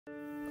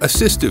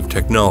Assistive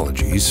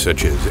technologies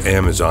such as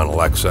Amazon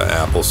Alexa,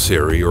 Apple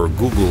Siri, or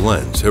Google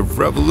Lens have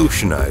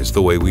revolutionized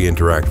the way we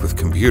interact with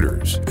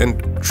computers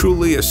and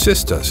truly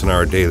assist us in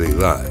our daily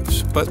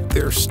lives, but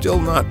they're still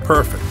not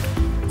perfect.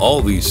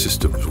 All these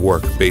systems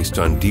work based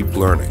on deep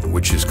learning,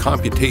 which is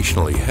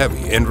computationally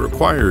heavy and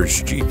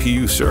requires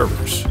GPU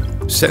servers.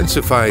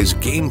 Sensifai's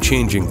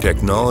game-changing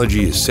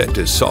technology is set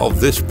to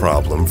solve this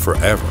problem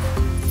forever.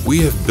 We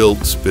have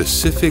built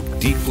specific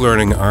deep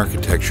learning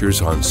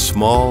architectures on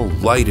small,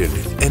 lighted,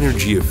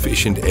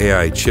 energy-efficient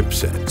AI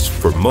chipsets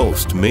for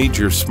most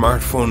major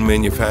smartphone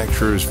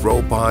manufacturers,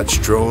 robots,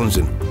 drones,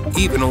 and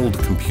even old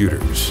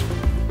computers.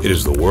 It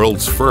is the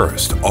world's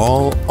first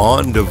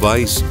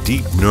all-on-device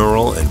deep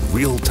neural and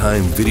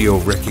real-time video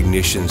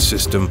recognition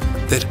system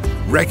that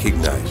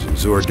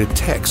recognizes or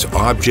detects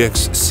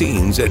objects,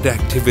 scenes, and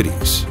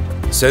activities.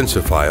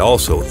 Sensifai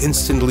also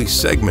instantly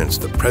segments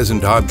the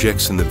present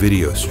objects in the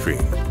video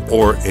stream,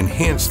 or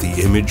enhance the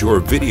image or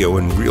video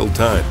in real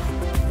time.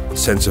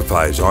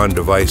 Sensifai's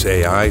on-device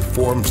AI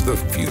forms the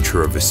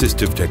future of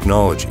assistive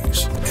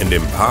technologies and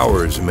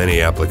empowers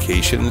many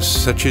applications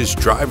such as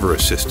driver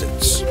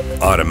assistance,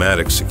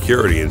 automatic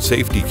security and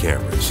safety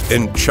cameras,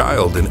 and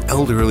child and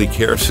elderly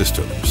care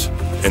systems,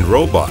 and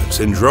robots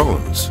and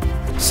drones.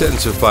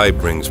 Sensifai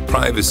brings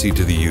privacy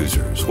to the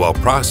users while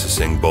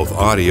processing both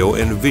audio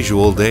and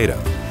visual data.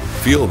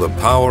 Feel the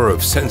power of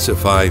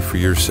Sensifai for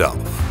yourself.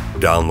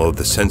 Download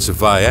the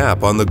Sensifai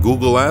app on the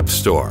Google App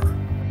Store.